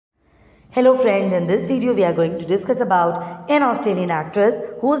Hello friends, in this video we are going to discuss about an Australian actress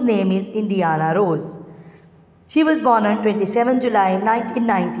whose name is Indiana Rose. She was born on 27 July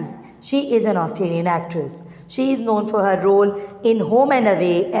 1990. She is an Australian actress. She is known for her role in Home and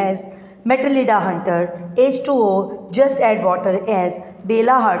Away as Metalida Hunter, H2O, Just Add Water as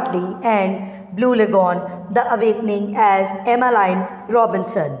Bella Hartley, and Blue Lagoon, The Awakening as Emmeline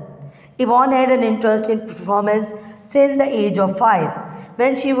Robinson. Yvonne had an interest in performance since the age of 5,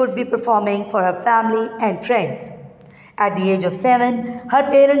 when she would be performing for her family and friends. At the age of 7, her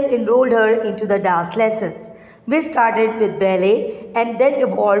parents enrolled her into the dance lessons, which started with ballet and then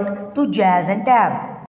evolved to jazz and tap.